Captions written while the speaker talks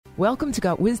Welcome to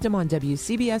Got Wisdom on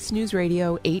WCBS News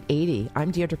Radio 880.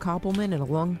 I'm Deirdre Koppelman, and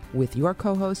along with your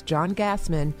co-host, John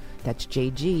Gassman, that's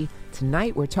JG,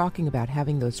 tonight we're talking about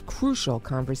having those crucial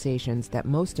conversations that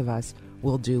most of us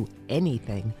will do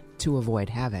anything to avoid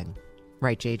having.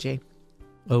 Right, JG?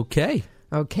 Okay.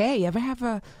 Ever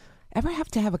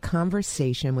have to have a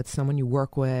conversation with someone you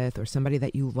work with or somebody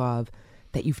that you love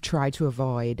that you've tried to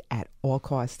avoid at all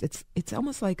costs? It's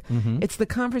almost like it's the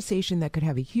conversation that could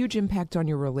have a huge impact on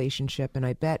your relationship. And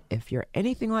I bet if you're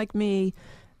anything like me,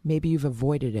 maybe you've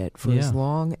avoided it for as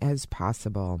long as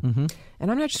possible. And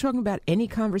I'm not just talking about any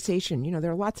conversation. You know,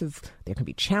 there can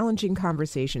be challenging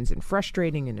conversations and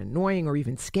frustrating and annoying or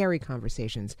even scary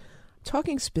conversations. I'm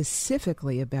talking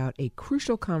specifically about a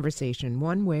crucial conversation,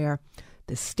 one where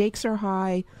the stakes are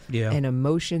high and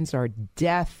emotions are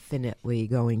definitely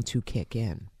going to kick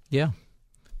in. Yeah.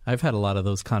 I've had a lot of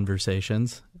those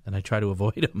conversations, and I try to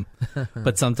avoid them.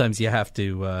 But sometimes you have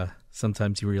to,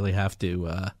 sometimes you really have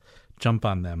to jump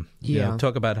on them. Yeah. You know,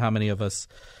 talk about how many of us,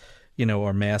 you know,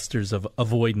 are masters of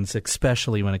avoidance,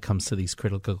 especially when it comes to these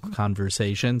critical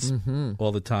conversations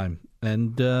all the time.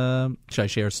 And should I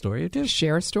share a story or two?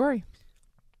 Share a story.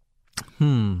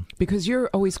 Because you're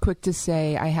always quick to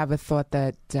say, I have a thought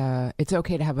that it's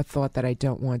okay to have a thought that I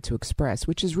don't want to express,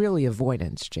 which is really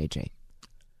avoidance, JJ.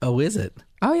 Oh, is it?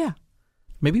 Oh, yeah.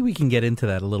 Maybe we can get into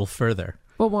that a little further.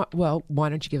 Well, why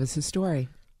don't you give us a story?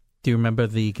 Do you remember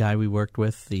the guy we worked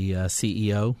with, the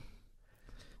CEO?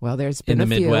 Well, there's been in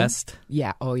the a few. Midwest.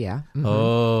 Yeah. Oh, yeah.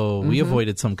 We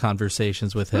avoided some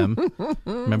conversations with him.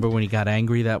 Remember when he got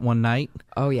angry that one night?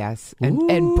 Oh, yes.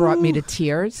 And brought me to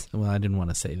tears. Well, I didn't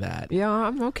want to say that. Yeah,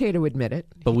 I'm okay to admit it.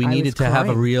 But we needed to have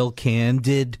a real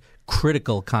candid,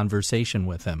 critical conversation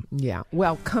with him. Yeah.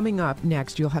 Well, coming up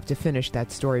next, you'll have to finish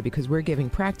that story because we're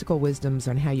giving practical wisdoms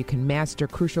on how you can master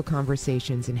crucial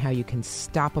conversations and how you can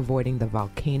stop avoiding the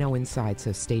volcano inside.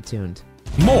 So stay tuned.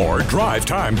 More drive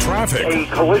time traffic. A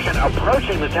collision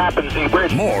approaching the Tappan Zee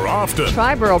Bridge. More often.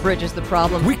 Triborough Bridge is the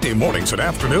problem. Weekday mornings and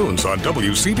afternoons on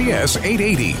WCBS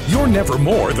 880. You're never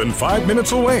more than 5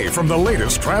 minutes away from the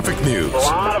latest traffic news. A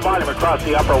lot of volume across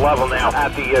the upper level now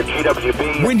at the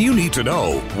GWB. When you need to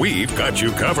know, we've got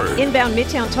you covered. Inbound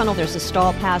Midtown Tunnel, there's a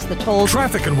stall past the tolls.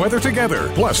 Traffic and weather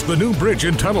together, plus the new bridge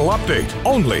and tunnel update.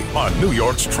 Only on New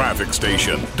York's traffic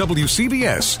station.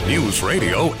 WCBS News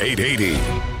Radio 880.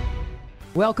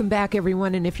 Welcome back,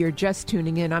 everyone, and if you're just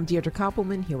tuning in, I'm Deirdre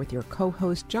Koppelman here with your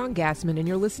co-host, John Gassman, and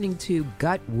you're listening to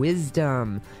Gut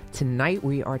Wisdom. Tonight,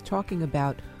 we are talking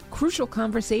about crucial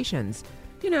conversations.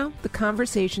 You know, the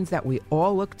conversations that we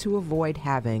all look to avoid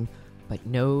having, but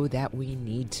know that we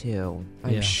need to.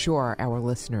 I'm sure our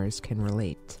listeners can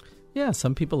relate. Yeah,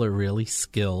 some people are really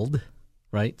skilled,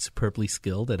 right? Superbly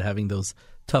skilled at having those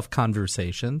tough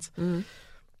conversations.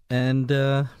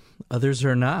 And others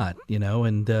are not, you know,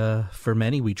 and for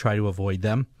many, we try to avoid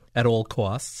them at all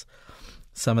costs.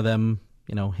 Some of them,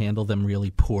 you know, handle them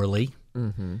really poorly.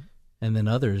 And then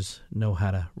others know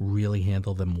how to really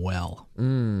handle them well.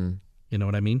 You know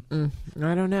what I mean?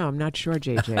 I don't know. I'm not sure,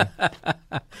 JJ.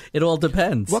 It all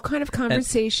depends. What kind of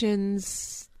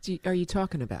conversations are you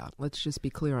talking about? Let's just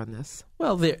be clear on this.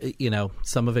 Well, you know,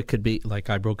 some of it could be like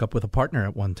I broke up with a partner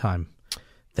at one time.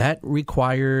 That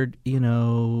required, you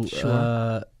know,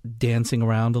 dancing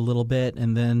around a little bit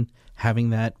and then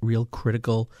having that real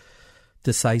critical,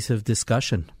 decisive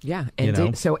discussion. Yeah.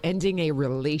 So ending a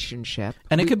relationship.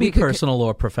 And it could be personal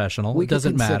or professional. It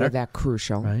doesn't matter. We consider that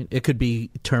crucial. Right? It could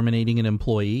be terminating an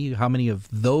employee. How many of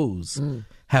those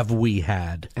have we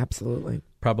had? Absolutely.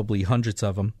 Probably hundreds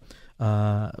of them.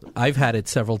 I've had it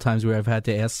several times where I've had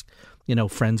to ask, you know,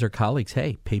 friends or colleagues,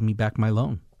 hey, pay me back my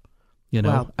loan. You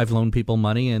know, I've loaned people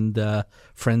money and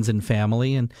friends and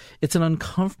family, and it's an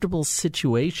uncomfortable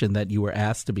situation that you were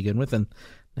asked to begin with, and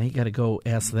now you got to go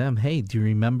ask them, hey, do you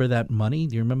remember that money?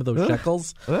 Do you remember those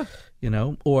shekels? You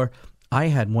know, or I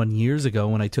had one years ago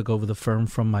when I took over the firm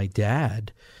from my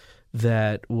dad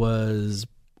that was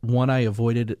one I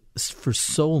avoided for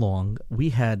so long. We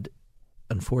had,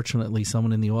 unfortunately,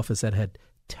 someone in the office that had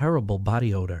terrible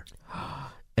body odor.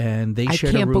 And they shared a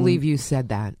room. I can't believe you said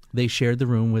that. They shared the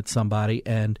room with somebody,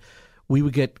 and we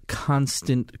would get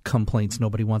constant complaints.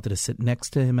 Nobody wanted to sit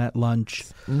next to him at lunch.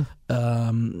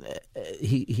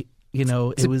 He you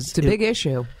know, it's a big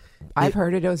issue. I've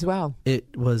heard it as well.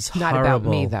 It was not horrible. About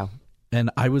me, though.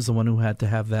 And I was the one who had to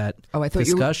have that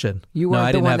discussion. You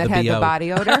weren't the one that had the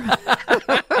body odor?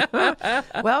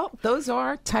 Well, those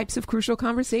are types of crucial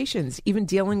conversations. Even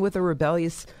dealing with a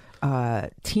rebellious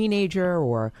teenager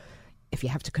or if you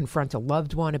have to confront a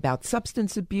loved one about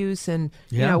substance abuse and,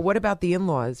 Yeah. what about the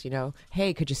in-laws?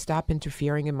 Hey, could you stop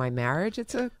interfering in my marriage?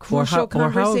 It's a crucial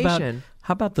conversation.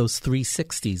 How about those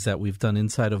 360s that we've done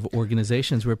inside of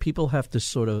organizations where people have to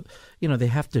sort of, they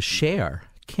have to share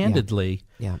candidly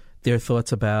their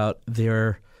thoughts about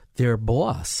their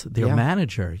boss, their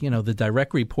manager. The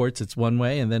direct reports, it's one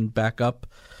way, and then back up,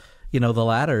 the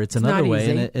ladder, it's another way.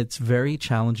 Easy. And it's very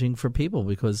challenging for people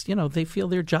because, they feel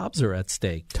their jobs are at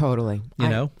stake. Totally.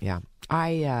 Yeah.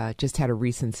 I just had a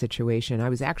recent situation. I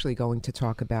was actually going to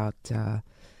talk about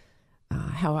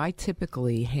how I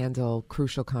typically handle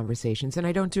crucial conversations, and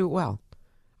I don't do it well.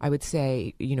 I would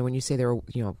say, when you say there are,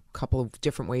 a couple of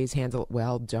different ways handle it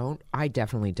well, I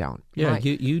definitely don't. Yeah,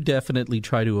 you definitely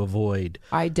try to avoid.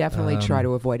 I definitely try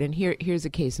to avoid. And here's a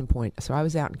case in point. So I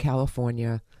was out in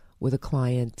California with a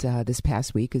client this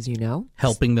past week, as you know.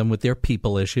 Helping them with their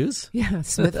people issues. Yeah,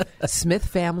 Smith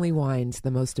Family Wines,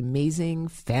 the most amazing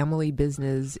family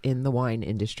business in the wine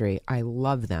industry. I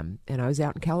love them. And I was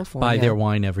out in California. Buy their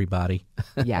wine, everybody.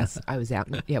 Yes, I was out.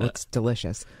 It's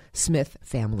delicious. Smith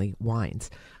Family Wines.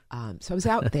 So I was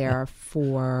out there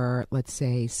for, let's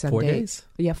say, Sunday. 4 days?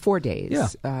 Yeah, 4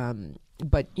 days. Yeah.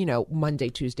 But, Monday,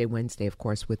 Tuesday, Wednesday, of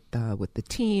course, with the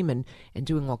team and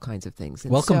doing all kinds of things.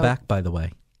 And welcome back, by the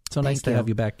way. So nice to have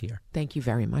you back here. Thank you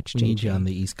very much, We JJ. need you on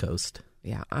the East Coast.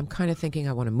 Yeah, I'm kind of thinking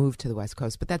I want to move to the West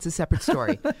Coast, but that's a separate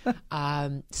story.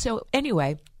 So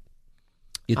anyway.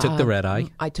 You took the red eye?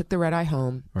 I took the red eye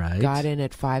home. Right. Got in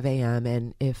at 5 a.m.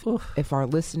 And if our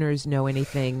listeners know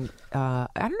anything, I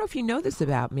don't know if you know this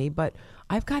about me, but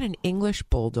I've got an English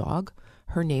bulldog.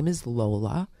 Her name is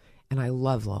Lola, and I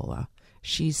love Lola.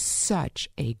 She's such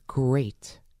a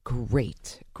great,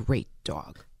 great, great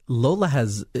dog. Lola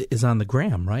is on the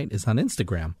gram, right? Is on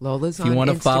Instagram. Lola's on Instagram. If you want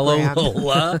to follow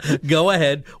Lola, go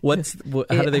ahead. How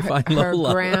do they find Lola?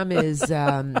 Her gram is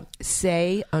say_Ola,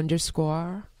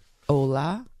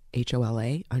 HOLA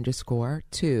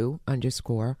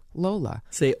 _2_ Lola.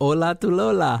 Say hola to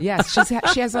Lola. Yes,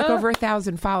 she has like over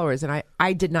 1,000 followers, and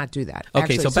I did not do that.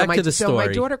 Okay, actually. so back to the story. So my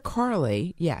daughter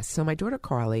Carly,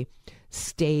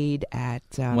 stayed at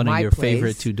one my of your place.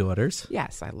 favorite two daughters.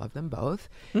 Yes, I love them both.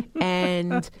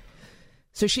 And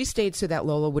so she stayed so that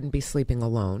Lola wouldn't be sleeping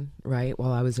alone, right,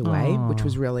 while I was away, which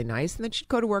was really nice. And then she'd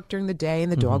go to work during the day,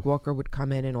 and the dog walker would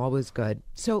come in, and all was good.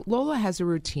 So Lola has a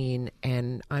routine,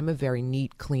 and I'm a very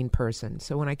neat, clean person.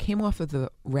 So when I came off of the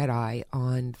red eye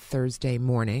on Thursday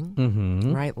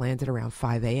morning, right, landed around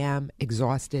 5 a.m.,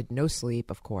 exhausted, no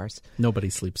sleep, of course. Nobody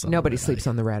sleeps on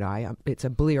the red eye. It's a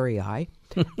bleary eye.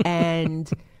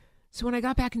 And so when I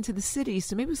got back into the city,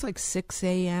 so maybe it was like 6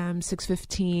 a.m.,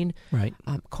 6:15. Right.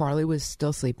 Carly was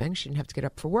still sleeping. She didn't have to get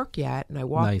up for work yet. And I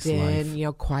walked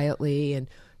in, quietly, and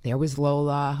there was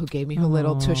Lola, who gave me her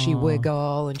little tushy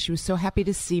wiggle, and she was so happy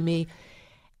to see me.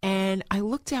 And I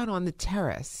looked out on the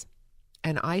terrace,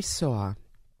 and I saw,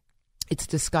 it's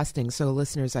disgusting. So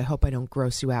listeners, I hope I don't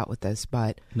gross you out with this,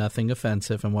 but nothing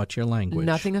offensive, and watch your language.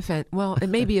 Nothing offensive. Well, it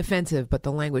may be offensive, but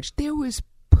the language. There was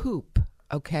poop.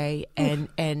 Okay, and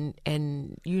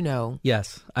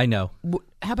Yes, I know.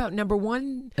 How about number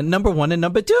one? And number one and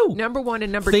number two. Number one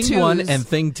and number thing two. Thing one and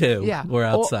thing two. Yeah, we're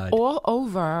outside. All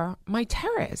over my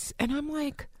terrace. And I'm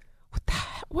like,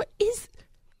 what is?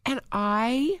 And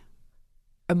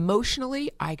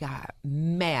emotionally, I got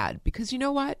mad because you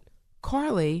know what?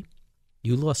 Carly.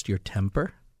 You lost your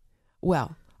temper?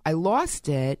 Well, I lost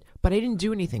it, but I didn't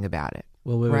do anything about it.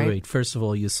 Well, wait. First of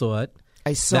all, you saw it.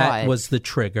 I saw it. That was the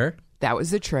trigger. That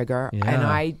was the trigger, yeah. And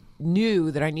I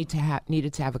knew that I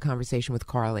needed to have a conversation with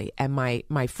Carly. And my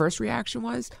first reaction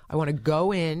was, I want to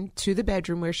go in to the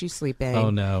bedroom where she's sleeping. Oh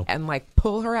no! And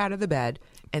pull her out of the bed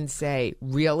and say,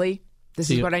 "Really, this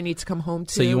is what I need to come home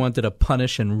to." So you wanted to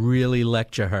punish and really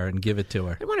lecture her and give it to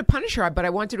her. I didn't want to punish her, but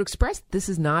I wanted to express this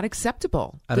is not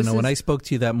acceptable. I don't know. When I spoke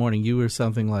to you that morning, you were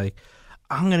something like,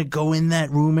 I'm going to go in that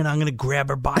room and I'm going to grab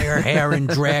her by her hair and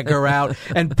drag her out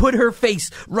and put her face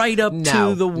right up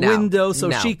to the window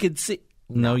so she could see.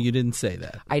 No, you didn't say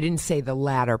that. I didn't say the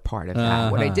latter part of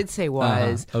that. What I did say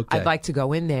was I'd like to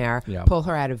go in there, pull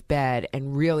her out of bed,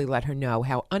 and really let her know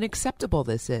how unacceptable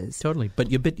this is. Totally.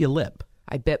 But you bit your lip.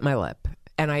 I bit my lip.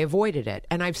 And I avoided it.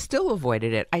 And I've still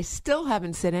avoided it. I still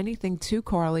haven't said anything to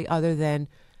Carly other than,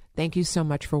 thank you so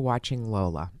much for watching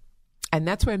Lola. And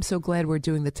that's why I'm so glad we're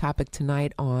doing the topic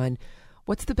tonight on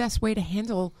what's the best way to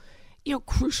handle,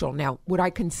 crucial. Now, would I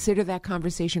consider that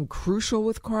conversation crucial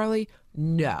with Carly?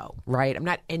 No, right? I'm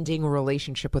not ending a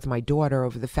relationship with my daughter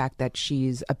over the fact that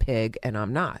she's a pig and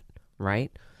I'm not,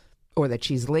 right? Or that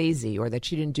she's lazy or that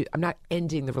she didn't do. I'm not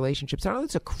ending the relationship. So I know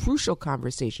it's a crucial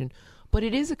conversation, but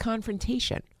it is a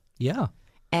confrontation. Yeah.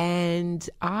 And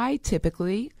I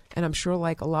typically, and I'm sure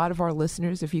like a lot of our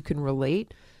listeners, if you can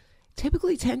relate,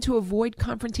 typically tend to avoid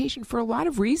confrontation for a lot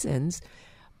of reasons,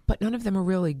 but none of them are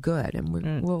really good.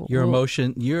 And your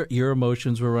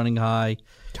emotions were running high.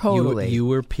 Totally. You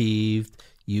were peeved.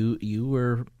 You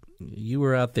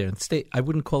were out there. I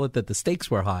wouldn't call it that the stakes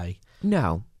were high.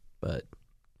 No.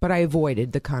 But I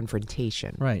avoided the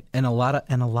confrontation. Right. And a lot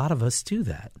of us do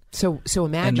that. So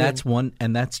imagine,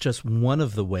 and that's just one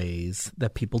of the ways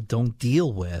that people don't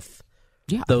deal with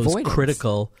those avoidance.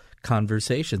 Critical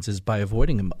conversations is by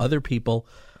avoiding them. Other people,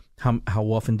 how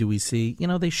often do we see, they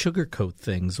sugarcoat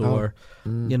things or,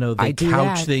 they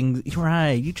couch things.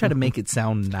 Right. You try to make it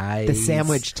sound nice. The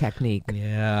sandwich technique.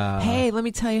 Yeah. Hey, let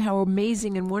me tell you how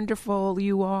amazing and wonderful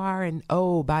you are. And,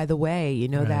 oh, by the way,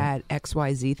 that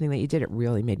XYZ thing that you did, it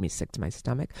really made me sick to my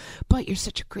stomach. But you're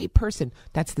such a great person.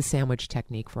 That's the sandwich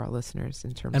technique for our listeners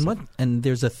in terms of. And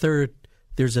there's a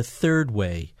third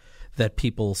way that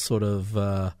people sort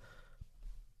of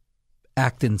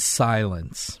act in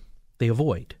silence. They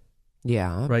avoid.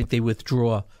 Yeah. Right? They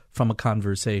withdraw from a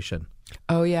conversation.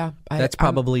 Oh, yeah. That's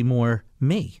probably more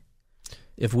me.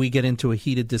 If we get into a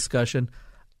heated discussion,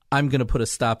 I'm going to put a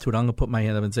stop to it. I'm going to put my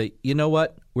hand up and say, you know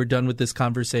what? We're done with this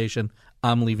conversation.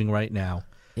 I'm leaving right now.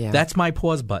 Yeah. That's my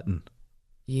pause button.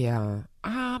 Yeah.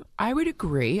 I would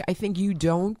agree. I think you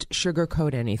don't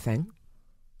sugarcoat anything.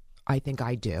 I think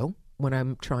I do when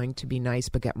I'm trying to be nice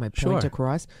but get my point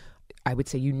across. I would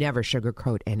say you never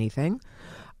sugarcoat anything.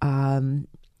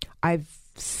 I've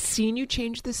seen you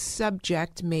change the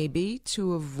subject maybe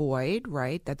to avoid,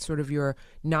 right? That's sort of your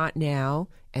not now,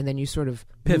 and then you sort of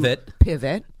pivot.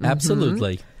 Mm-hmm.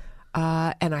 Absolutely.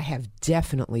 And I have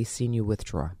definitely seen you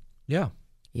withdraw. Yeah.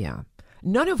 Yeah.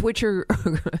 None of which are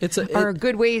are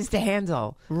good ways to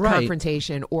handle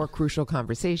confrontation or crucial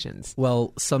conversations.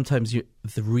 Well, sometimes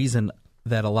the reason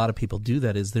that a lot of people do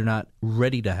that is they're not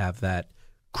ready to have that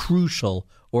crucial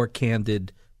or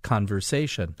candid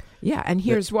conversation. Yeah, and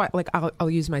here's what, I'll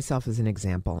use myself as an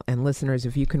example. And listeners,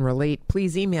 if you can relate,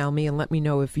 please email me and let me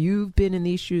know if you've been in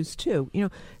these shoes too.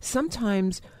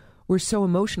 Sometimes we're so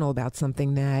emotional about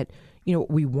something that,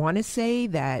 we want to say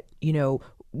that,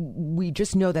 we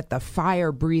just know that the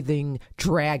fire-breathing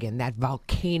dragon, that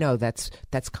volcano that's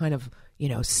kind of,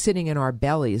 sitting in our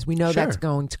bellies, we know that's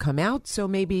going to come out. So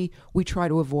maybe we try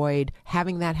to avoid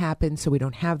having that happen so we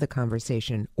don't have the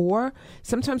conversation. Or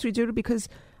sometimes we do it because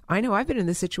I know I've been in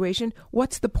this situation.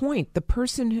 What's the point? The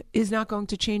person is not going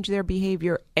to change their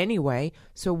behavior anyway.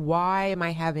 So why am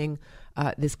I having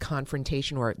this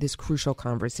confrontation or this crucial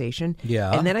conversation?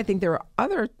 Yeah. And then I think there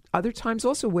are other times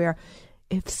also where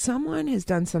if someone has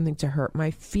done something to hurt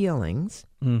my feelings,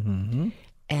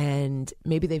 and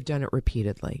maybe they've done it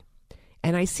repeatedly,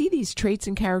 and I see these traits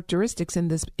and characteristics in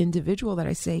this individual that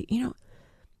I say,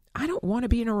 I don't want to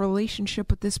be in a relationship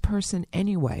with this person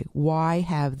anyway. Why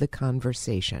have the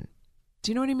conversation?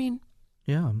 Do you know what I mean?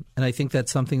 Yeah. And I think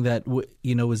that's something that,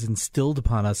 is instilled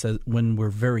upon us when we're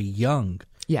very young.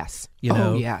 Yes.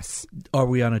 Yes. Are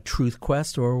we on a truth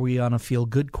quest or are we on a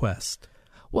feel-good quest?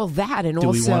 Well, that and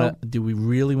also... Do we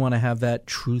really want to have that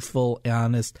truthful,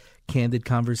 honest, candid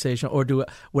conversation? Or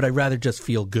would I rather just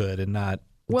feel good and not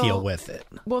deal with it?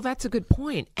 Well, that's a good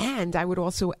point. And I would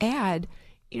also add...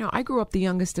 I grew up the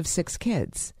youngest of 6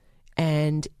 kids,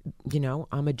 and,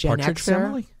 I'm a Gen Partridge Xer.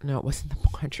 Family? No, it wasn't the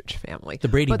Partridge Family. The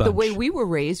Brady Bunch. But the way we were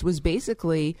raised was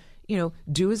basically,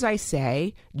 do as I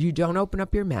say, you don't open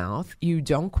up your mouth, you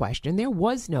don't question. There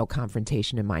was no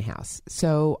confrontation in my house.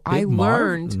 So I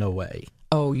learned... No way.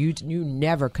 Oh, you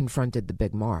never confronted the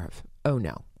Big Marv. Oh,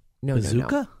 no. No,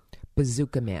 Bazooka? No.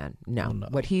 Bazooka Man. No. Oh, no.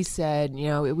 What he said,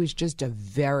 it was just a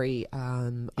very...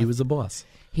 he was a boss.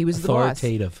 He was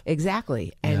authoritative. The boss.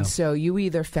 Exactly. And so you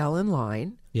either fell in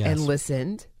line and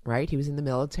listened, right? He was in the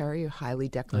military, a highly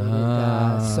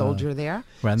decorated soldier there.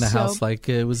 Ran the house like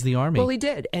it was the army. Well, he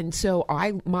did. And so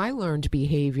my learned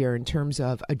behavior in terms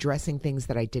of addressing things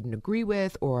that I didn't agree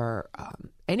with or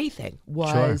anything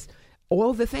was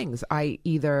all the things. I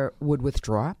either would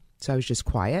withdraw, so I was just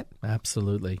quiet.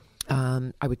 Absolutely.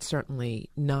 I would certainly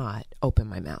not open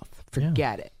my mouth.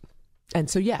 Forget it. And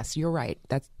so, yes, you're right.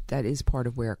 That is part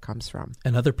of where it comes from.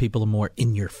 And other people are more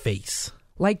in your face.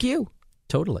 Like you.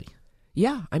 Totally.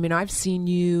 Yeah. I mean, I've seen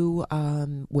you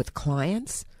with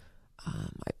clients.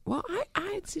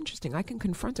 It's interesting. I can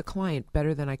confront a client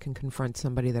better than I can confront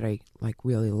somebody that I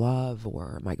really love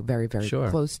or am very, very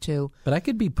close to. But I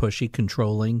could be pushy,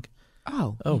 controlling.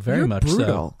 Oh, very much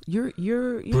brutal. so.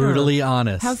 You're brutally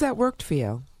honest. How's that worked for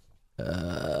you?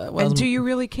 And do you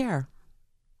really care?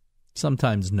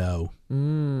 Sometimes no.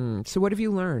 So what have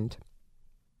you learned?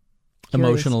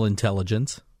 Emotional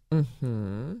intelligence.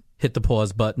 hit the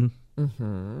pause button.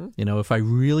 You know, if I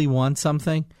really want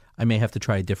something, I may have to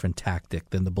try a different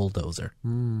tactic than the bulldozer.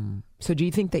 So do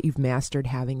you think that you've mastered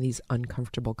having these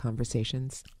uncomfortable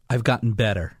conversations? I've gotten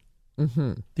better.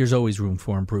 There's always room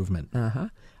for improvement.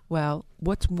 Well,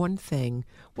 what's one thing?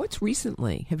 What's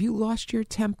recently? Have you lost your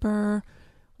temper?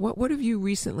 What have you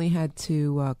recently had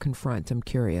to confront? I'm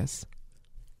curious.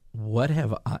 What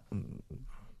have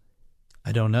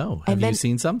I don't know. Have you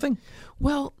seen something?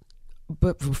 Well,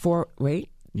 but wait.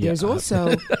 There's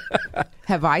also,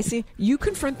 have I seen? You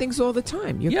confront things all the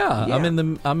time. I'm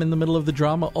in the middle of the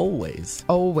drama always.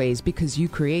 Always, because you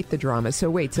create the drama.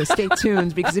 So stay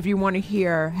tuned, because if you want to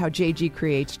hear how JG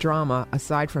creates drama,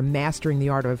 aside from mastering the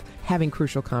art of having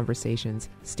crucial conversations,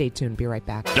 stay tuned. Be right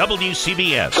back.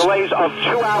 WCBS. Delays of 2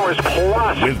 hours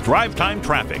plus. With drive time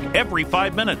traffic every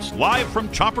 5 minutes, live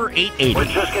from Chopper 880. We're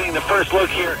just getting the first look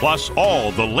here. Plus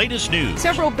all the latest news.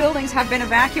 Several buildings have been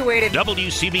evacuated.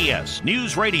 WCBS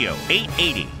News Radio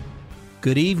 880.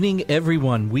 Good evening,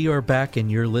 everyone. We are back,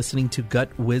 and you're listening to Gut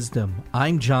Wisdom.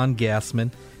 I'm John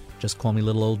Gassman. Just call me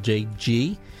little old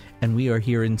JG. And we are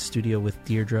here in studio with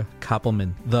Deirdre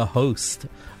Koppelman, the host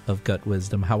of Gut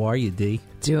Wisdom. How are you, Dee?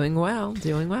 Doing well.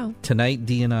 Tonight,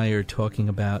 Dee and I are talking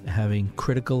about having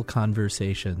critical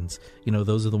conversations. You know,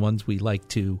 those are the ones we like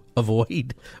to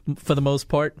avoid for the most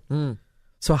part.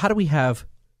 So how do we have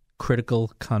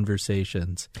critical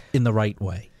conversations in the right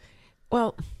way?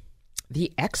 Well,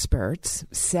 the experts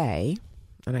say,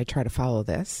 and I try to follow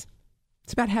this,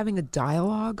 it's about having a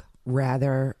dialogue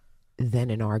rather than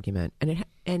an argument.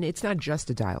 And it's not just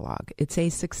a dialogue. It's a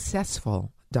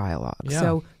successful dialogue.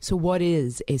 Yeah. So what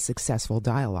is a successful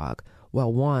dialogue?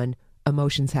 Well, one,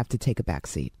 emotions have to take a back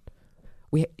seat.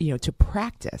 To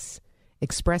practice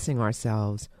expressing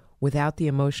ourselves without the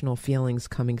emotional feelings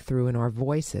coming through in our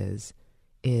voices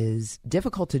is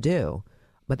difficult to do,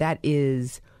 but that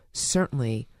is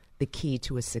certainly the key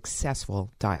to a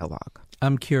successful dialogue.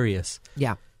 I'm curious.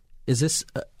 Yeah. Is this,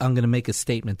 I'm going to make a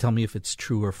statement. Tell me if it's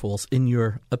true or false. In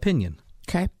your opinion,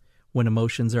 Okay. when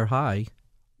emotions are high,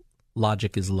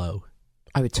 logic is low.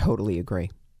 I would totally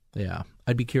agree. Yeah.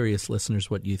 I'd be curious,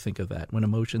 listeners, what you think of that. When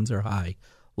emotions are high,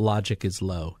 logic is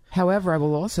low. However, I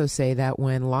will also say that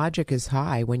when logic is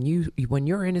high, when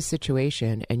you're in a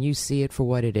situation and you see it for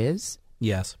what it is,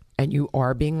 Yes. and you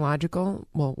are being logical,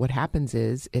 well, what happens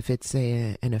is if it's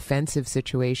an offensive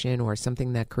situation or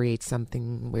something that creates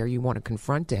something where you want to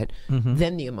confront it,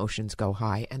 then the emotions go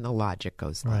high and the logic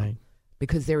goes low. Right.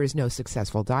 Because there is no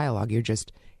successful dialogue. You're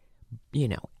just,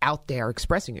 out there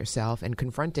expressing yourself and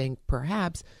confronting,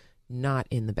 perhaps not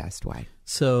in the best way.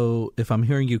 So if I'm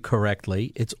hearing you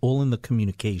correctly, it's all in the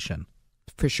communication.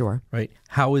 For sure. Right?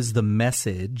 How is the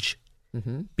message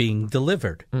being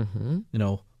delivered?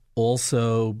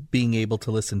 Also being able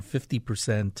to listen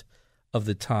 50% of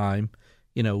the time,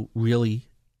 really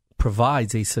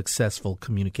provides a successful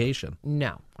communication.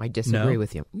 No, I disagree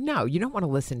with you. No, you don't want to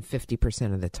listen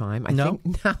 50% of the time. I think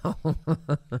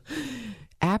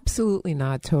absolutely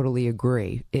not. Totally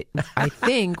agree. I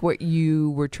think what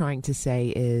you were trying to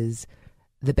say is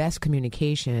the best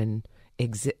communication,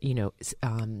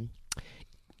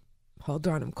 hold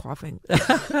on, I'm coughing.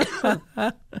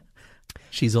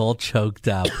 She's all choked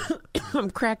up.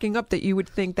 I'm cracking up that you would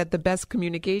think that the best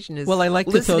communication is I like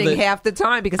listening half the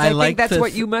time, because I think that's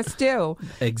what you must do.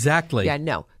 Exactly. Yeah,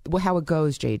 no. Well, how it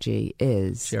goes, JG,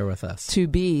 is share with us. To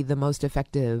be the most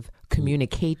effective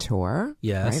communicator.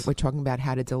 Yes. Right? We're talking about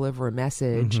how to deliver a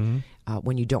message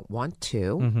when you don't want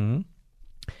to,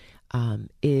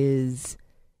 is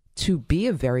to be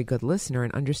a very good listener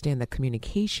and understand that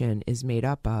communication is made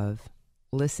up of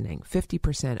listening.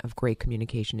 50% of great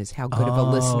communication is how good of a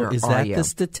listener are you. Is that the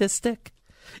statistic?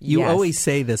 You always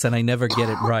say this, and I never get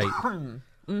it right.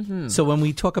 So when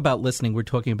we talk about listening, we're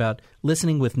talking about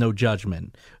listening with no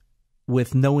judgment,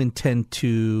 with no intent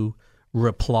to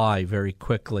reply very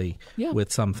quickly with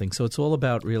something. So it's all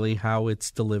about really how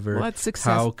it's delivered,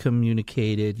 how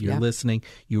communicated, you're listening,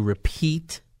 you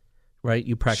repeat. Right?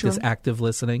 You practice active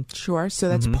listening. Sure. So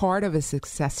that's part of a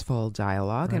successful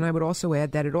dialogue. Right. And I would also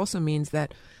add that it also means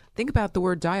that, think about the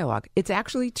word dialogue. It's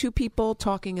actually two people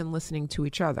talking and listening to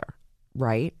each other,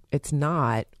 right? It's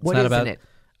not, isn't it?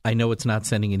 I know it's not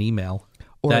sending an email.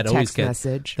 Or a text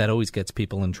message. That always gets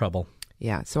people in trouble.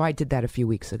 Yeah. So I did that a few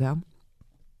weeks ago.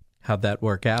 How'd that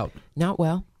work out? Not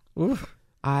well. Oof.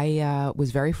 I was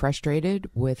very frustrated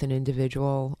with an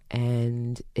individual,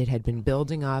 and it had been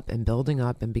building up, and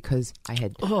because I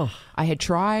had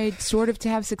tried sort of to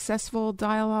have successful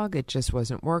dialogue, it just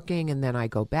wasn't working. And then I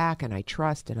go back and I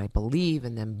trust and I believe,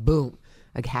 and then boom,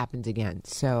 it happened again.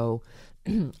 So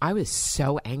I was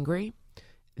so angry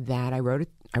that I wrote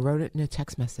it in a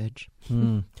text message.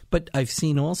 But I've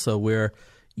seen also where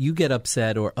you get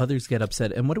upset or others get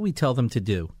upset, and what do we tell them to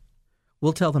do?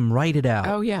 We'll tell them, write it out.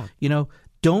 Oh, yeah.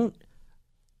 Don't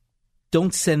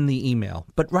send the email,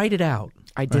 but write it out.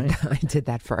 I did. Right? I did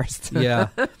that first. Yeah,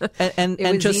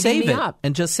 and just save it,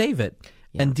 and just save it,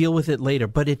 and deal with it later.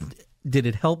 But did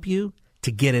it help you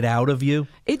to get it out of you?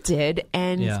 It did,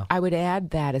 and I would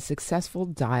add that a successful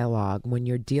dialogue, when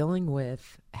you're dealing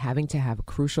with having to have a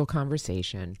crucial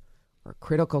conversation, or a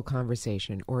critical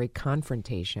conversation, or a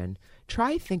confrontation,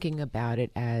 try thinking about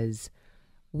it as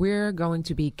we're going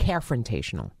to be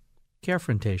carefrontational.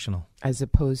 Carefrontational. As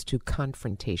opposed to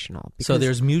confrontational. So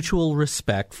there's mutual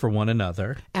respect for one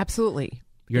another. Absolutely.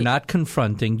 You're not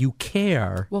confronting. You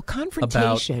care. Well,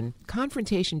 confrontation,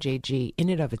 JG, in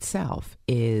and of itself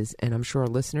is, and I'm sure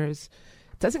listeners,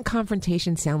 doesn't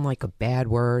confrontation sound like a bad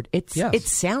word? It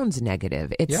sounds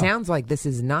negative. It sounds like this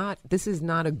is not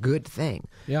a good thing.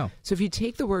 Yeah. So if you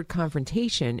take the word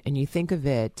confrontation and you think of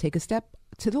it, take a step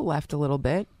to the left a little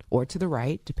bit or to the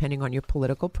right, depending on your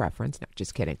political preference. No,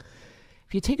 just kidding.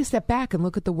 If you take a step back and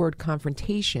look at the word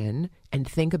confrontation and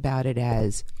think about it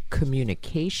as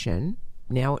communication,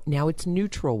 now it's a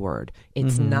neutral word.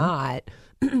 It's not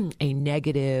a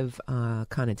negative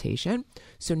connotation.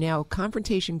 So now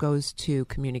confrontation goes to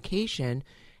communication,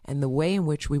 and the way in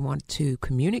which we want to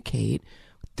communicate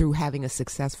through having a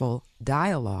successful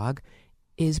dialogue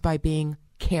is by being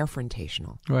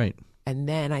carefrontational. Right. And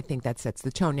then I think that sets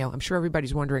the tone. Now, I'm sure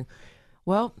everybody's wondering,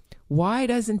 well, why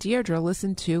doesn't Deirdre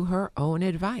listen to her own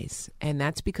advice? And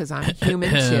that's because I'm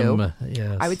human too.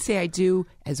 Yes. I would say I do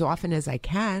as often as I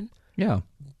can. Yeah.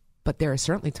 But there are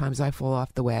certainly times I fall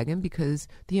off the wagon because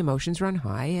the emotions run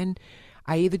high, and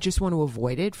I either just want to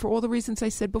avoid it for all the reasons I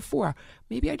said before.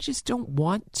 Maybe I just don't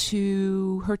want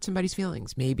to hurt somebody's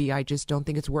feelings. Maybe I just don't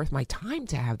think it's worth my time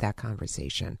to have that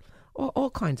conversation. All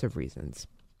kinds of reasons.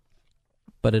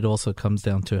 But it also comes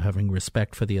down to having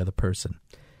respect for the other person.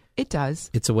 It does.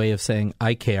 It's a way of saying,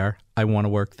 I care. I want to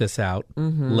work this out.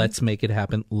 Mm-hmm. Let's make it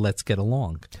happen. Let's get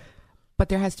along. But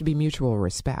there has to be mutual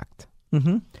respect.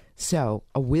 Mm-hmm. So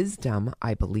a wisdom,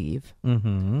 I believe,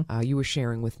 you were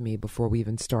sharing with me before we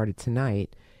even started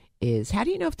tonight, is how do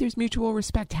you know if there's mutual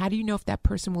respect? How do you know if that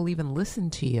person will even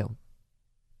listen to you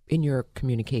in your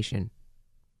communication?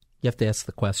 You have to ask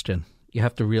the question. You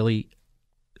have to really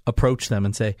approach them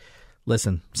and say,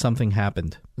 listen, something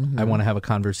happened. Mm-hmm. I want to have a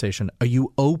conversation. Are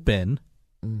you open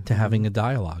to having a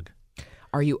dialogue?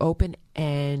 Are you open,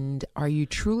 and are you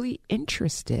truly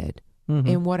interested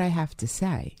in what I have to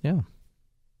say? Yeah.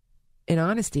 In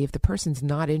honesty, if the person's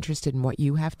not interested in what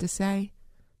you have to say,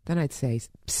 then I'd say,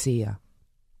 see ya.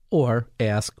 Or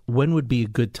ask, when would be a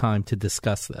good time to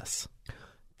discuss this?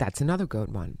 That's another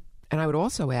good one. And I would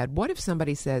also add, what if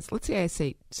somebody says, let's say I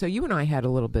say, so you and I had a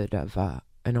little bit of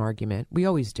an argument. We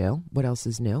always do. What else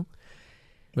is new?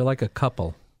 We're like a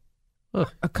couple. Ugh.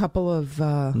 A couple of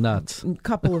nuts.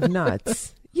 Couple of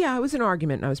nuts. Yeah, it was an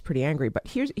argument, and I was pretty angry. But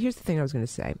here's the thing I was going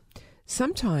to say.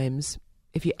 Sometimes,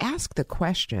 if you ask the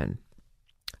question,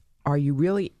 are you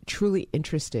really truly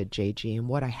interested, JG, in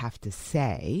what I have to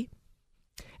say?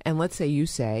 And let's say you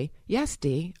say, yes,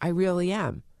 Dee, I really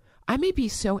am. I may be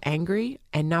so angry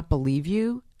and not believe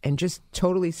you and just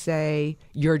totally say,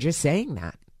 you're just saying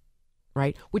that,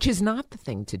 right? Which is not the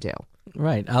thing to do.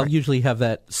 Right. I'll usually have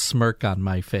that smirk on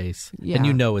my face. Yeah. And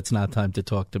you know it's not time to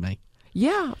talk to me.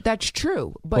 Yeah, that's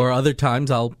true. But or other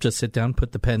times I'll just sit down,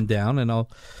 put the pen down, and I'll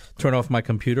turn off my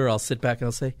computer. I'll sit back and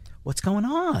I'll say, what's going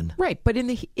on? Right. But in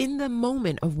the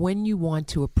moment of when you want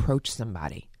to approach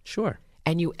somebody. Sure.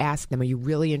 And you ask them, are you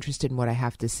really interested in what I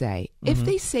have to say? If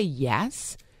they say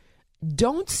yes,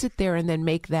 don't sit there and then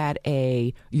make that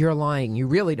you're lying. You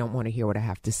really don't want to hear what I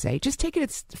have to say. Just take it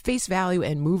at face value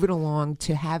and move it along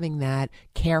to having that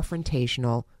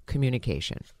carefrontational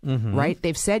communication. Right?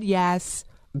 They've said yes.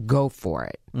 Go for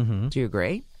it. Do you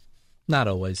agree? Not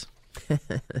always.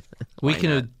 We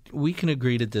can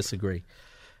agree to disagree.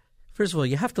 First of all,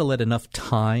 you have to let enough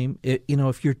time.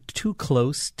 If you're too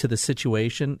close to the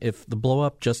situation, if the blow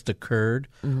up just occurred,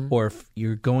 or if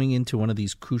you're going into one of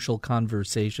these crucial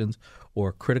conversations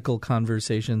or critical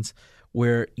conversations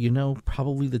where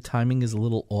probably the timing is a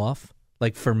little off.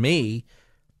 Like for me,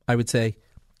 I would say,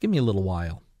 give me a little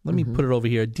while. Let me put it over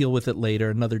here, deal with it later,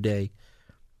 another day,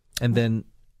 and then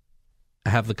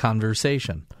have the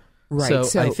conversation. Right.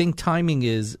 So I think timing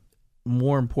is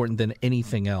more important than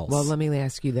anything else. Well, let me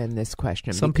ask you then this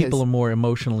question. Some people are more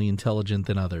emotionally intelligent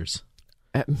than others.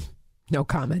 No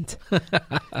comment.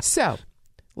 So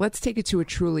let's take it to a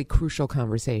truly crucial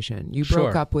conversation. You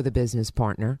broke up with a business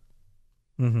partner.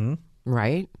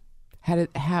 Right?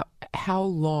 how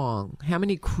long? How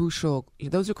many crucial?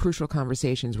 Those are crucial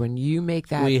conversations when you make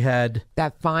that. We had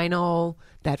that final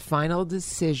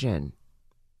decision,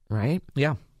 right?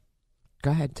 Yeah.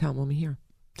 Go ahead. Tell me here.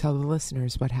 Tell the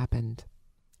listeners what happened.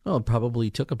 Well, it probably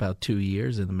took about 2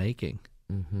 years in the making.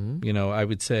 Mm-hmm. I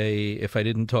would say if I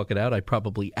didn't talk it out, I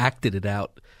probably acted it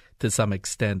out to some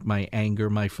extent. My anger,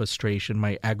 my frustration,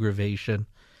 my aggravation.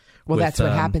 Well, that's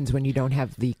what happens when you don't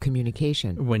have the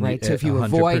communication, right? So if you 100%.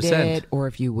 avoid it or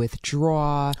if you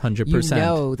withdraw, 100%. you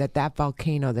know that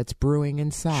volcano that's brewing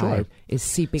inside is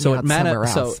seeping out somewhere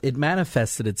else. So it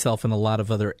manifested itself in a lot of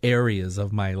other areas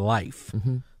of my life.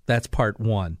 Mm-hmm. That's part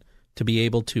one, to be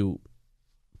able to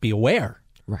be aware,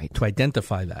 right? To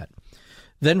identify that.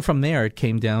 Then from there, it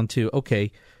came down to,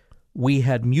 okay, we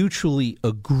had mutually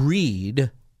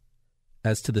agreed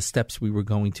as to the steps we were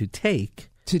going to take.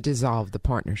 To dissolve the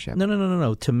partnership.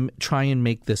 No. To try and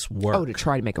make this work. Oh, to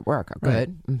try to make it work. Good.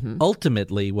 Right. Mm-hmm.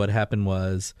 Ultimately, what happened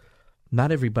was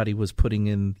not everybody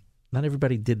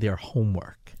did their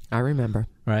homework. I remember.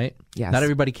 Right? Yes. Not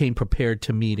everybody came prepared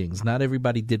to meetings. Not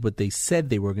everybody did what they said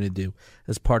they were going to do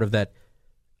as part of that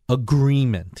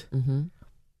agreement. Mm-hmm.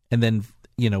 And then,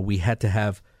 we had to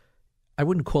have, I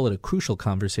wouldn't call it a crucial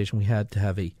conversation. We had to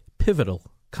have a pivotal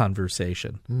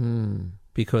conversation. Mm.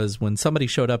 Because when somebody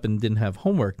showed up and didn't have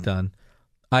homework done,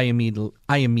 I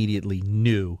immediately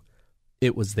knew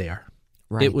it was there.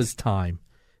 Right. It was time.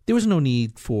 There was no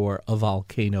need for a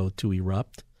volcano to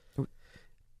erupt.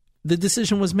 The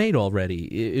decision was made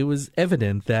already. It was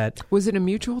evident that... Was it a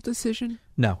mutual decision?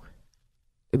 No.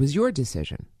 It was your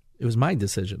decision. It was my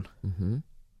decision. Mm-hmm.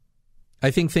 I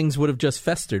think things would have just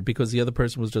festered because the other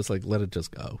person was just like, let it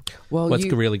just go. Well, what's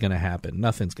really going to happen?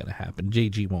 Nothing's going to happen.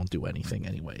 JG won't do anything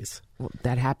anyways. Well,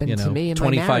 that happened to me in my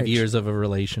 25 years of a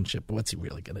relationship. What's he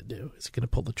really going to do? Is he going to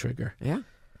pull the trigger? Yeah.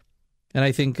 And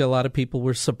I think a lot of people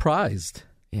were surprised.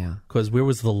 Yeah. Because where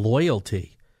was the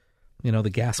loyalty? The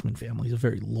Gassman family is a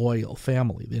very loyal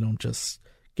family. They don't just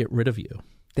get rid of you.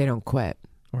 They don't quit.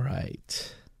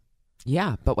 Right.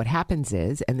 Yeah, but what happens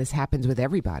is, and this happens with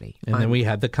everybody. And then we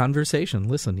had the conversation.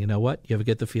 Listen, you know what? You ever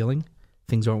get the feeling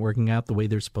things aren't working out the way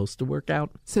they're supposed to work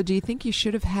out? So do you think you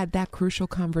should have had that crucial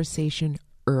conversation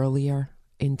earlier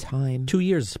in time? 2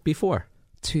 years before.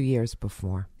 2 years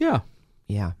before. Yeah.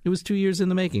 Yeah. It was 2 years in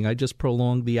the making. I just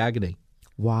prolonged the agony.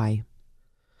 Why?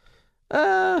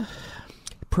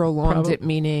 Prolonged it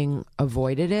meaning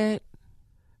avoided it?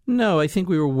 No, I think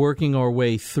we were working our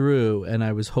way through, and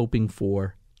I was hoping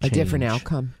for change. A different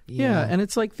outcome. Yeah, and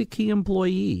it's like the key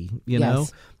employee, you know?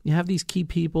 You have these key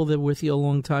people that are with you a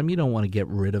long time. You don't want to get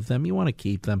rid of them. You want to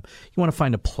keep them. You want to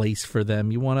find a place for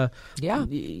them. You want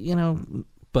to,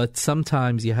 but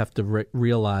sometimes you have to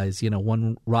realize,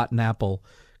 one rotten apple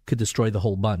could destroy the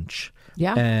whole bunch.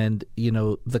 Yeah. And,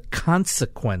 the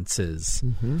consequences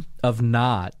of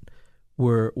not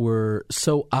were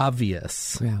so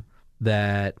obvious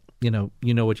that, you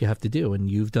know what you have to do, and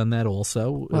you've done that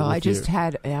also. Well, I just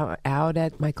had out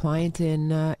at my client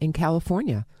in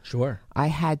California. Sure. I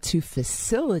had to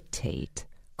facilitate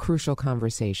crucial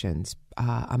conversations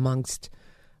amongst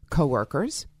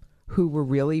coworkers who were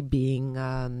really being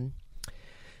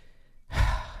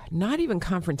not even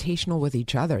confrontational with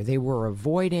each other. They were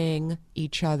avoiding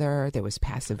each other. There was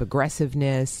passive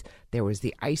aggressiveness. There was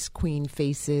the ice queen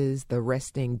faces, the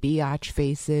resting biatch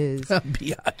faces.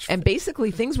 Biatch. And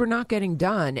basically things were not getting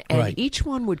done. And each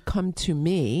one would come to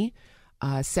me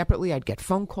separately. I'd get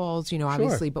phone calls,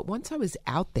 obviously. But once I was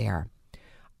out there,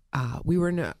 we were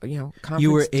in a conference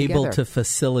You were able together. to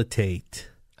facilitate.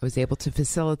 I was able to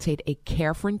facilitate a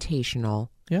carefrontational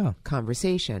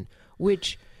conversation,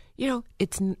 which...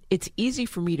 it's easy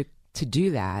for me to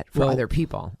do that for other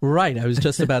people. Right. I was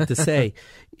just about to say,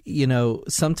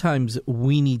 sometimes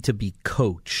we need to be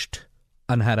coached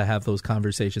on how to have those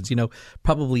conversations.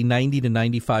 Probably 90 to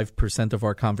 95% of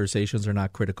our conversations are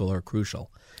not critical or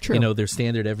crucial. True. They're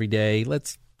standard every day.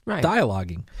 Let's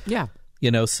dialoguing. Yeah.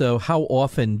 So how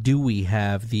often do we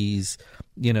have these,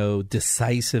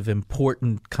 decisive,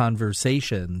 important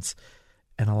conversations?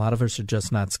 And a lot of us are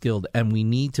just not skilled, and we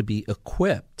need to be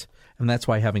equipped. And that's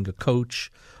why having a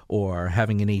coach or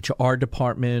having an HR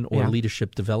department or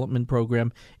leadership development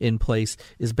program in place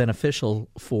is beneficial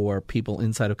for people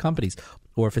inside of companies.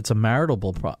 Or if it's a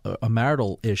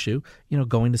marital issue,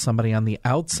 going to somebody on the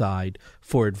outside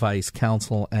for advice,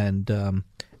 counsel,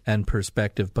 and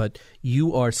perspective. But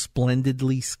you are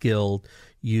splendidly skilled.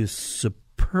 You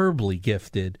superbly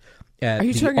gifted. Are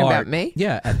you talking about me?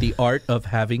 Yeah, at the art of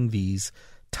having these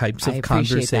types of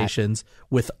conversations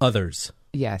with others.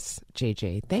 Yes,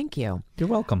 JJ, thank you. You're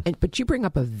welcome. But you bring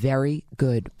up a very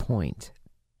good point.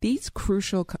 These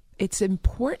crucial, it's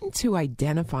important to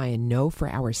identify and know for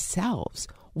ourselves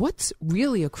what's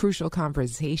really a crucial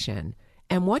conversation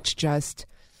and what's just,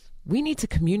 we need to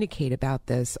communicate about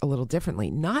this a little differently.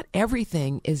 Not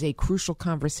everything is a crucial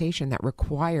conversation that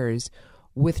requires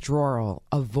withdrawal,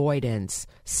 avoidance,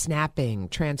 snapping,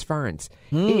 transference.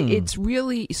 It's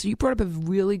really, so you brought up a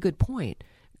really good point.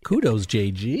 Kudos,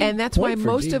 JG. And that's why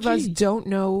most of us don't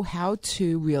know how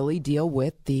to really deal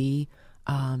with the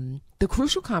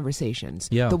crucial conversations,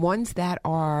 the ones that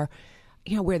are,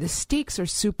 where the stakes are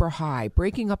super high,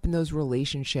 breaking up in those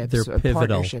relationships or pivotal.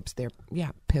 Partnerships. They're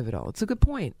pivotal. It's a good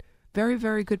point. Very,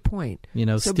 very good point.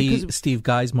 Steve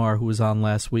Geismar, who was on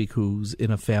last week, who's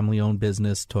in a family-owned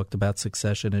business, talked about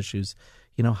succession issues.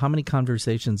 How many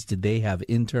conversations did they have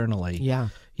internally?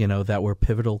 That were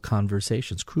pivotal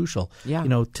conversations, crucial.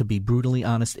 To be brutally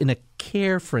honest in a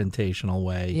carefrontational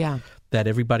way. That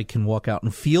everybody can walk out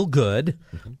and feel good.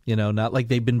 Not like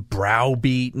they've been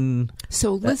browbeaten.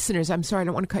 So, listeners, I'm sorry, I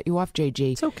don't want to cut you off,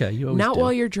 JG. It's okay. You always Not do.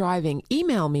 While you're driving.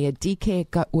 Email me at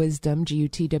dk@gutwisdom,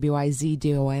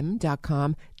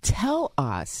 GUTWIZDOM.com. Tell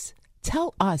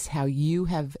us how you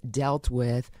have dealt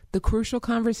with the crucial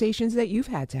conversations that you've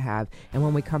had to have. And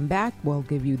when we come back, we'll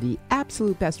give you the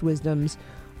absolute best wisdoms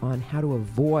on how to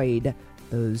avoid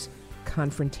those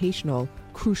confrontational,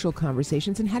 crucial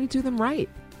conversations and how to do them right.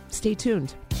 Stay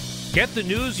tuned. Get the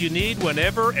news you need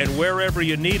whenever and wherever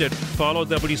you need it. Follow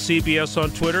WCBS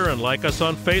on Twitter and like us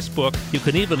on Facebook. You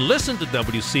can even listen to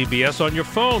WCBS on your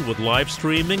phone with live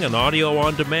streaming and audio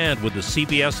on demand with the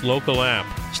CBS local app.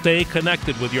 Stay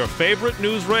connected with your favorite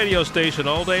news radio station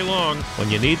all day long.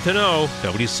 When you need to know,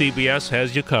 WCBS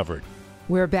has you covered.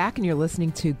 We're back and you're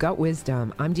listening to Gut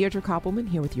Wisdom. I'm Deirdre Koppelman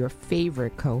here with your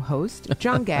favorite co-host,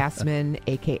 John Gassman,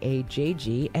 a.k.a.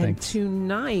 JG. And Thanks.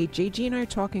 Tonight, JG and I are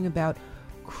talking about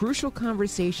crucial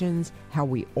conversations, how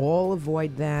we all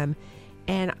avoid them,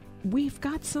 and we've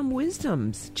got some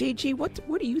wisdoms. JG, what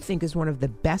do you think is one of the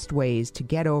best ways to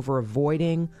get over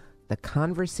avoiding the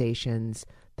conversations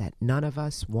that none of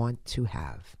us want to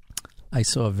have? I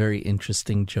saw a very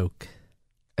interesting joke.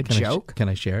 Joke? Can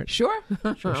I share it? Sure.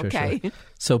 Sure. Okay.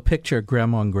 So picture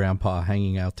Grandma and Grandpa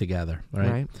hanging out together,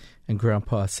 right? And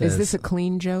Grandpa says... Is this a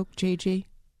clean joke, JG?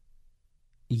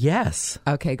 Yes.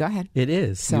 Okay, go ahead. It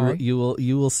is. Sorry. You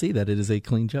will see that it is a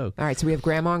clean joke. All right, so we have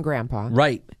Grandma and Grandpa.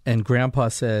 Right. And Grandpa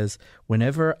says,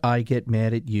 whenever I get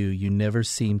mad at you, you never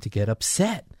seem to get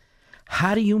upset.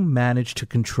 How do you manage to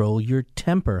control your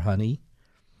temper, honey?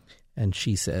 And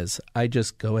she says, I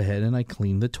just go ahead and I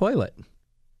clean the toilet.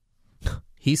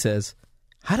 He says,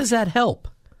 how does that help?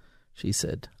 She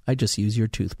said, I just use your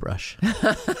toothbrush.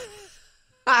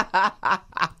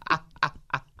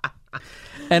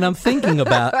 And I'm thinking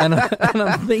about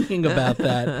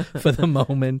that for the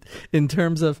moment in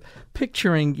terms of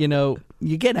picturing, you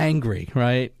get angry,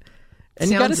 right? And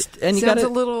sounds a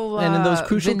little and in those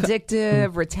crucial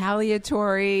vindictive,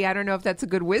 retaliatory. I don't know if that's a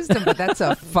good wisdom, but that's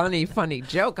a funny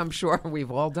joke. I'm sure we've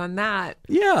all done that.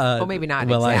 Yeah. Well, maybe not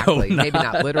exactly. I hope not. Maybe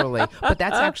not literally, but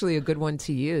that's actually a good one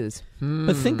to use.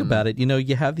 But think about it.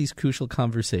 You have these crucial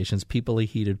conversations. People are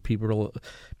heated. People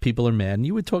are mad. And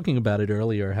you were talking about it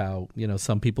earlier, how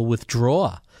some people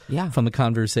withdraw from the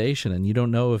conversation, and you don't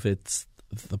know if it's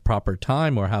the proper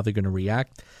time or how they're going to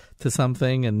react to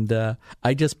something. And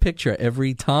I just picture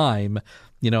every time,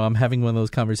 I'm having one of those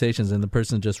conversations and the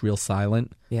person's just real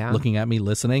silent, looking at me,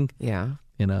 listening. Yeah.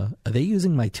 Are they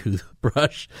using my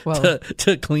toothbrush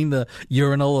to clean the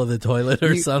urinal or the toilet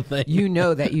or something? You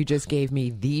know that you just gave me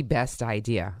the best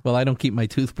idea. Well, I don't keep my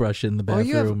toothbrush in the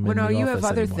bathroom. You have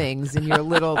other things in your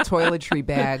little toiletry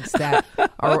bags that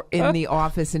are in the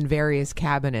office in various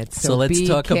cabinets. So let's be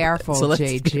careful,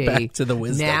 JG. Get back to the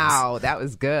wisdoms. Now, that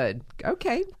was good.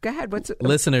 Okay, go ahead.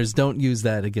 Listeners, don't use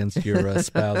that against your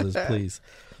spouses, please.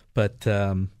 But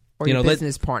or your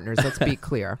business partners. Let's be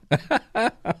clear.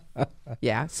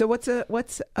 Yeah. So what's a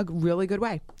really good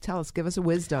way? Tell us. Give us a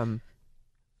wisdom.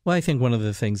 Well, I think one of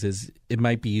the things is it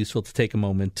might be useful to take a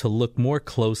moment to look more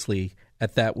closely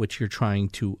at that which you're trying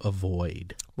to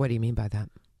avoid. What do you mean by that?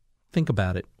 Think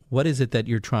about it. What is it that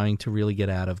you're trying to really get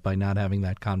out of by not having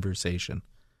that conversation?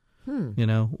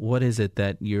 What is it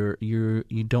that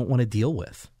you don't want to deal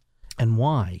with, and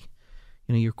why?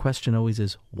 Your question always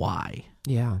is why.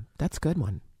 Yeah, that's a good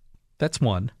one. That's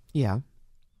one. Yeah.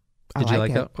 Did you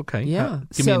like that? Okay. Yeah.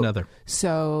 Give me another.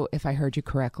 So if I heard you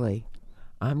correctly,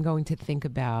 I'm going to think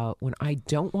about when I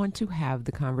don't want to have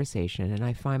the conversation and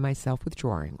I find myself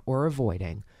withdrawing or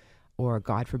avoiding or,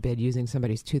 God forbid, using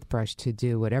somebody's toothbrush to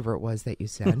do whatever it was that you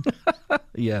said.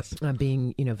 Yes.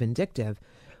 Being, vindictive.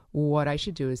 What I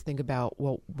should do is think about,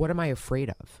 well, what am I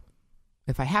afraid of?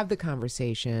 If I have the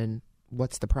conversation,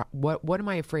 what's the what am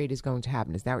I afraid is going to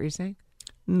happen? Is that what you're saying?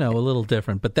 No, a little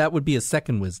different, but that would be a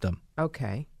second wisdom.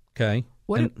 Okay. Okay.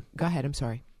 Go ahead. I'm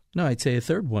sorry. No, I'd say a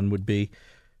third one would be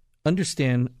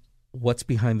understand what's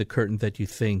behind the curtain that you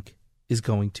think is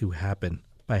going to happen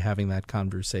by having that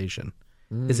conversation.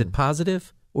 Is it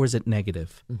positive or is it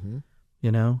negative? Mm-hmm.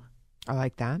 You know? I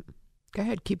like that. Go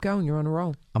ahead. Keep going. You're on a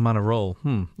roll. I'm on a roll.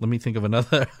 Let me think of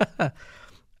another.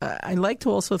 I like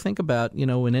to also think about,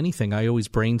 in anything, I always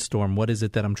brainstorm what is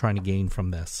it that I'm trying to gain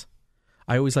from this.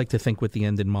 I always like to think with the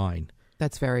end in mind.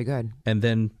 That's very good. And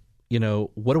then,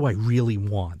 what do I really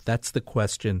want? That's the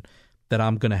question that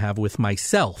I'm going to have with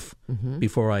myself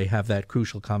before I have that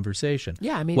crucial conversation.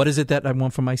 Yeah, I mean, what is it that I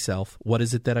want for myself? What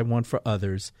is it that I want for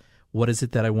others? What is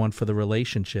it that I want for the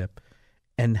relationship?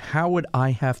 And how would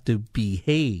I have to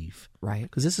behave? Right.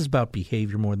 Because this is about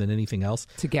behavior more than anything else.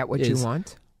 To get what you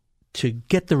want? To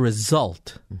get the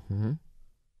result. Mm-hmm.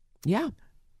 Yeah.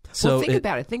 So think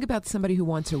about it. Think about somebody who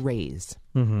wants a raise.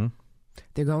 Mm-hmm.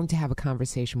 They're going to have a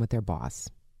conversation with their boss.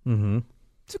 Mm-hmm.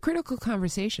 It's a critical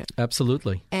conversation.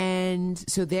 Absolutely. And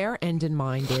so their end in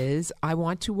mind is, I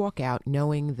want to walk out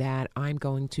knowing that I'm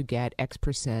going to get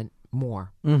X%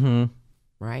 more. Mm-hmm.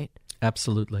 Right?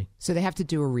 Absolutely. So they have to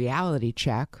do a reality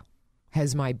check.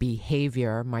 Has my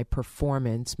behavior, my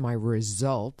performance, my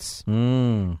results,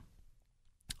 are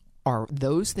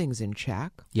those things in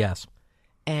check? Yes.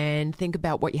 And think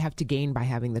about what you have to gain by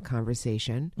having the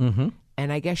conversation. Mm-hmm.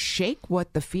 And I guess shake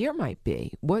what the fear might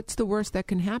be. What's the worst that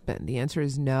can happen? The answer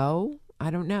is no.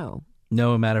 I don't know.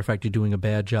 No, matter of fact, you're doing a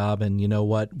bad job, and you know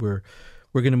what? We're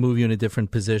going to move you in a different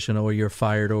position, or you're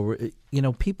fired. Or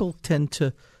people tend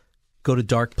to go to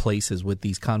dark places with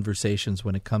these conversations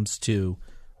when it comes to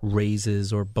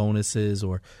raises or bonuses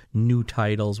or new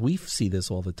titles. We see this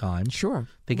all the time. Sure,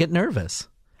 they get nervous.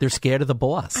 They're scared of the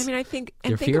boss. I mean, I think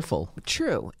they're fearful.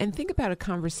 True, and think about a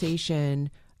conversation.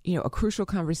 A crucial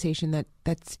conversation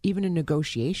that's even a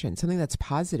negotiation, something that's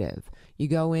positive. You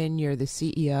go in, you're the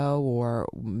CEO or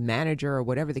manager or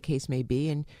whatever the case may be,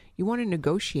 and you want to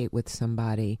negotiate with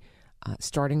somebody,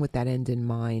 starting with that end in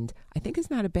mind. I think is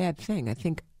not a bad thing. I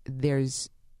think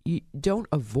you don't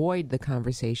avoid the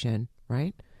conversation,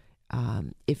 right?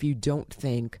 If you don't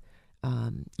think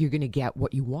you're going to get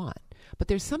what you want. But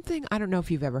there's something, I don't know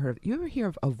if you've ever heard of, you ever hear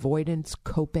of avoidance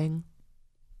coping?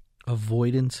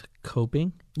 Avoidance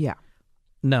coping? Yeah.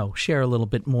 No, share a little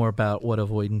bit more about what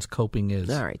avoidance coping is.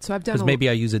 All right. So I've done because maybe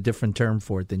I use a different term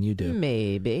for it than you do.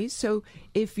 Maybe. So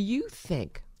if you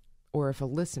think, or if a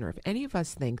listener, if any of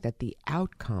us think that the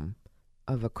outcome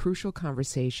of a crucial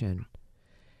conversation,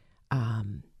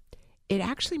 it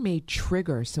actually may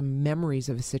trigger some memories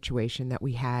of a situation that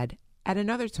we had at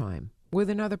another time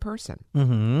with another person.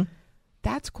 Mm-hmm.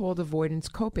 That's called avoidance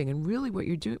coping. And really what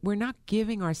you're doing, we're not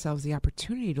giving ourselves the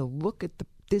opportunity to look at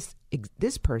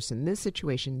this person, this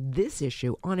situation, this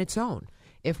issue on its own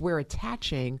if we're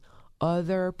attaching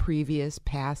other previous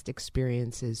past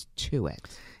experiences to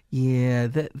it. Yeah.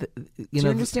 Do you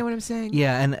understand what I'm saying?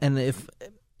 Yeah. And if,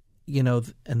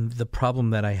 and the problem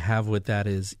that I have with that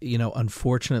is,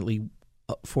 unfortunately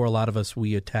for a lot of us,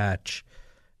 we attach,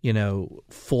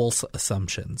 false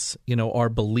assumptions, our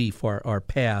belief, our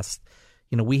past.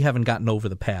 We haven't gotten over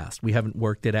the past. We haven't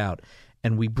worked it out.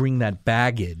 And we bring that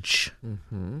baggage,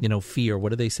 fear. What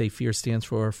do they say? Fear stands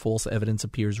for false evidence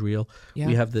appears real. Yeah.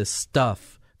 We have this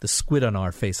stuff, the squid on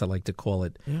our face, I like to call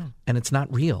it. Yeah. And it's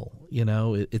not real.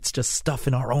 It's just stuff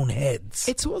in our own heads.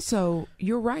 It's also,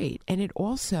 you're right. And it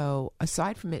also,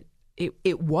 aside from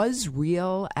it was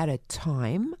real at a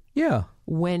time. Yeah.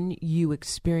 When you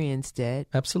experienced it.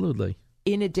 Absolutely.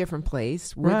 In a different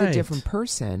place with a different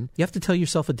person. You have to tell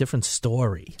yourself a different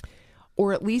story.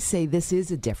 Or at least say, this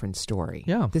is a different story.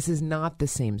 Yeah. This is not the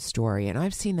same story. And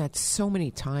I've seen that so many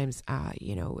times,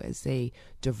 as a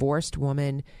divorced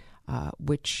woman,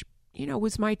 which,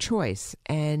 was my choice.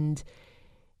 And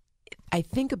I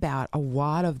think about a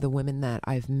lot of the women that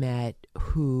I've met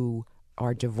who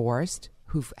are divorced,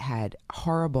 who've had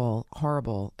horrible,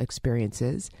 horrible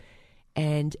experiences.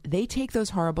 And they take those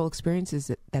horrible experiences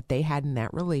that they had in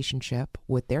that relationship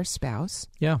with their spouse.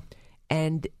 Yeah.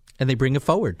 And they bring it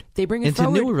forward. They bring it into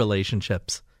forward. New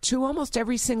relationships. To almost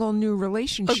every single new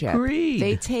relationship. Agreed.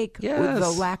 They take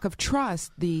the lack of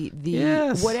trust, the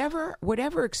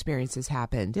whatever experiences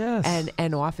happened. Yes.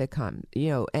 And off it comes,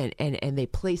 and they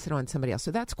place it on somebody else.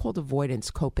 So that's called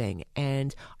avoidance coping.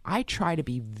 And I try to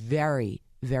be very,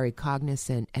 very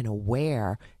cognizant and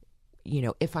aware,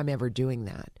 if I'm ever doing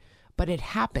that. But it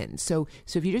happens. So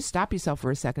if you just stop yourself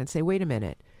for a second and say, wait a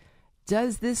minute,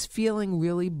 does this feeling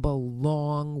really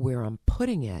belong where I'm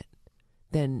putting it?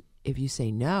 Then if you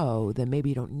say no, then maybe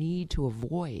you don't need to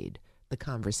avoid the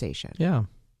conversation. Yeah.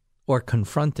 Or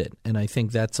confront it. And I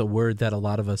think that's a word that a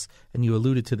lot of us, and you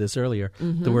alluded to this earlier,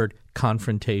 the word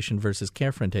confrontation versus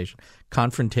carefrontation.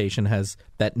 Confrontation has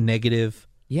that negative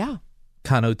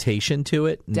connotation to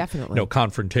it. Definitely. No,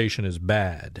 confrontation is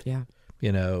bad. Yeah.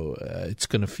 It's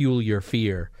going to fuel your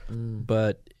fear.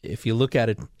 But if you look at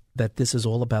it, that this is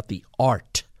all about the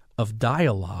art of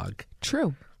dialogue.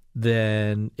 True.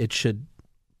 Then it should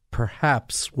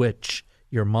perhaps switch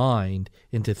your mind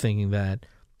into thinking that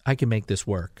I can make this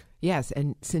work. Yes,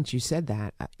 and since you said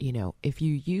that, if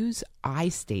you use I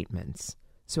statements,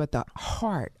 so at the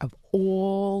heart of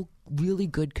all really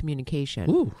good communication.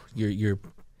 Ooh,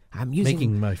 I'm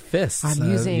making my fists.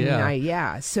 I'm using,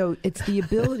 So it's the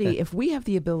ability, if we have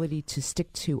the ability to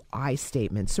stick to I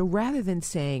statements, so rather than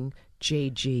saying,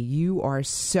 JG, you are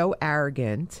so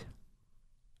arrogant.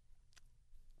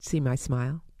 See my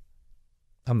smile?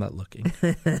 I'm not looking.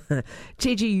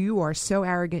 JG, you are so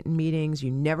arrogant in meetings.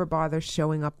 You never bother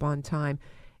showing up on time.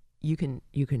 You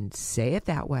can say it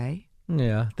that way.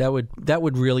 Yeah, that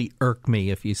would really irk me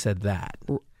if you said that.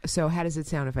 So how does it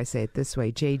sound if I say it this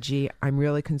way? JG, I'm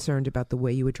really concerned about the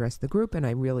way you address the group, and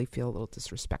I really feel a little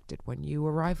disrespected when you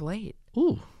arrive late.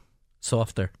 Ooh,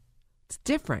 softer. It's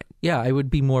different. Yeah, I would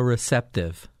be more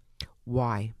receptive.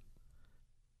 Why?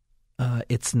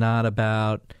 It's not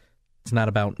about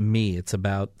me. It's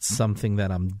about something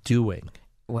that I'm doing.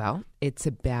 Well, it's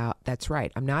about, that's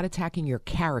right. I'm not attacking your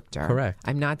character. Correct.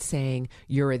 I'm not saying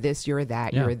you're a this, you're a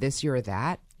that, you're a this, you're a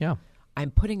that. Yeah. I'm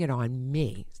putting it on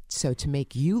me. So to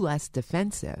make you less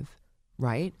defensive,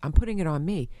 right? I'm putting it on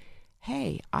me.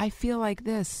 Hey, I feel like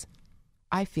this.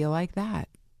 I feel like that.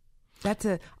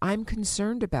 I'm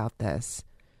concerned about this.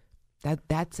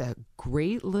 That's a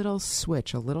great little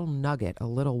switch, a little nugget, a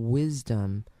little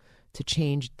wisdom to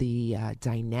change the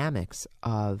dynamics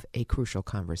of a crucial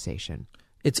conversation.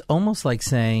 It's almost like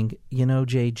saying,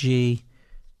 JG,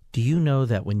 do you know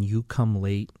that when you come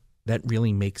late, that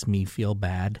really makes me feel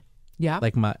bad? Yeah.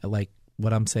 Like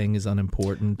what I'm saying is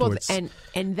unimportant. Well,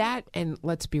 and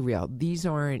let's be real. These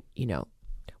aren't,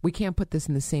 we can't put this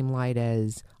in the same light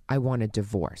as I want a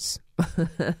divorce.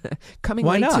 Coming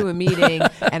late to a meeting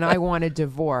and I want a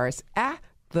divorce.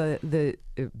 The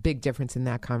big difference in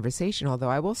that conversation, although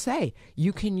I will say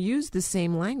you can use the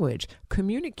same language.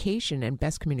 Communication and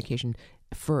best communication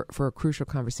for a crucial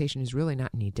conversation is really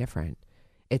not any different.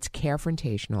 It's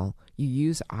carefrontational. You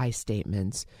use I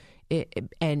statements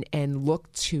and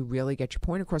look to really get your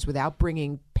point across without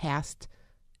bringing past.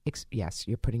 Yes,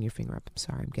 you're putting your finger up. I'm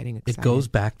sorry. I'm getting excited. It goes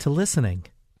back to listening.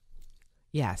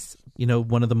 Yes.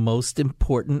 One of the most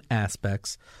important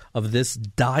aspects of this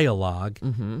dialogue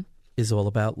is all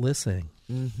about listening,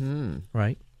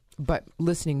 right? But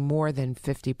listening more than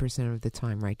 50% of the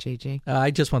time, right, JJ?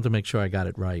 I just want to make sure I got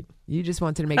it right. You just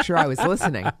wanted to make sure I was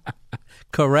listening.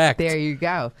 Correct. There you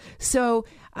go. So,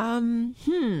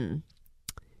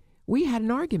 we had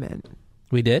an argument.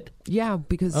 We did? Yeah,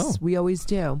 because we always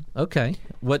do. Okay.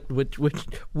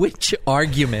 Which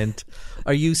argument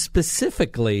are you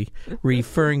specifically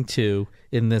referring to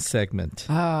in this segment?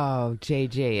 Oh,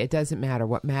 JJ, it doesn't matter.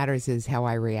 What matters is how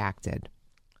I reacted.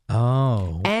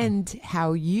 Oh. And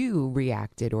how you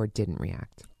reacted or didn't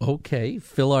react. Okay.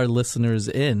 Fill our listeners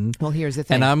in. Well, here's the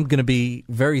thing. And I'm going to be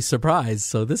very surprised,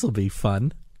 so this will be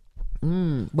fun.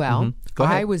 Well,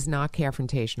 I was not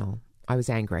confrontational. I was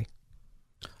angry.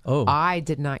 Oh. I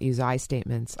did not use I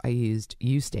statements. I used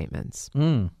you statements.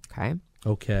 Okay.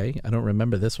 Okay. I don't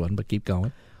remember this one, but keep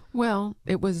going. Well,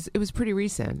 it was pretty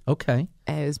recent. Okay.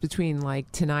 It was between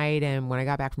like tonight and when I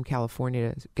got back from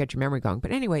California to get your memory going.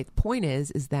 But anyway, the point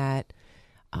is that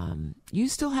you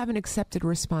still have an accepted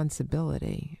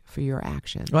responsibility for your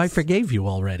actions. Well, I forgave you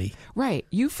already. Right.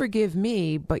 You forgive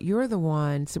me, but you're the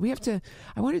one. So we have to,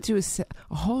 I want to do a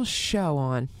whole show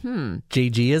on,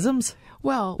 JG-isms?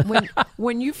 Well,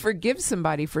 when you forgive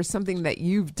somebody for something that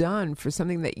you've done, for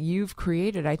something that you've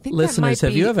created, I think listeners,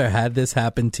 have you ever had this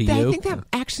happen to you? I think that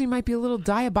actually might be a little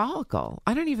diabolical.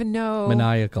 I don't even know.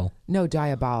 Maniacal. No,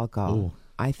 diabolical. Ooh.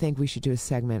 I think we should do a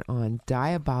segment on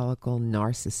diabolical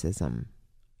narcissism.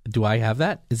 Do I have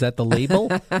that? Is that the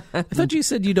label? I thought you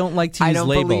said you don't like to use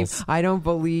labels. I don't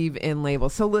believe in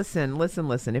labels. So listen.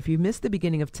 If you missed the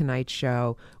beginning of tonight's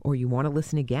show or you want to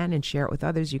listen again and share it with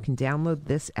others, you can download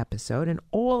this episode and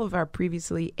all of our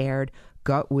previously aired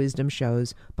Gut Wisdom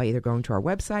shows by either going to our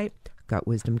website,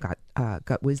 GutWisdom,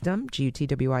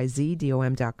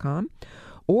 GutWizdom.com,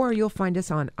 or you'll find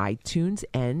us on iTunes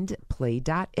and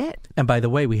Play.it. And by the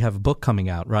way, we have a book coming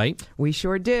out, right? We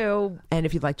sure do. And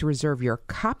if you'd like to reserve your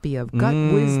copy of Gut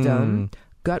Wisdom,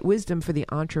 Gut Wisdom for the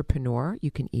Entrepreneur.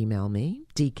 You can email me,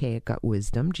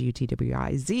 dk@gutwisdom,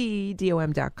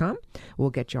 GUTWIZDOM.com. We'll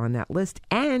get you on that list.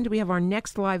 And we have our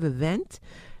next live event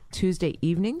Tuesday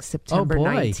evening, September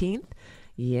 19th.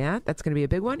 Yeah, that's going to be a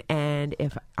big one. And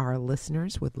if our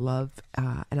listeners would love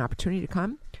an opportunity to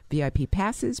come, VIP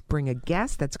passes, bring a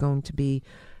guest. That's going to be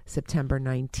September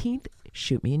 19th.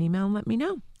 Shoot me an email and let me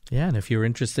know. Yeah, and if you're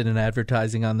interested in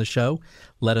advertising on the show,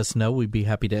 let us know. We'd be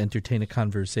happy to entertain a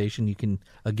conversation. You can,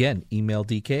 again, email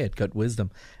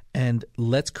DK@GutWisdom. And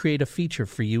let's create a feature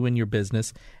for you and your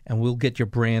business, and we'll get your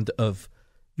brand of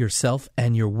yourself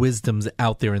and your wisdoms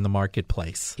out there in the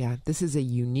marketplace. Yeah, this is a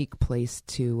unique place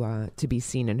to be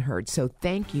seen and heard. So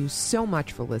thank you so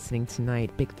much for listening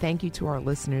tonight. Big thank you to our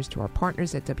listeners, to our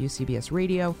partners at WCBS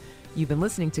Radio. You've been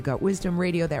listening to Gut Wisdom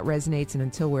Radio that resonates, and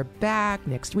until we're back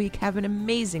next week, have an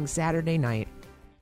amazing Saturday night.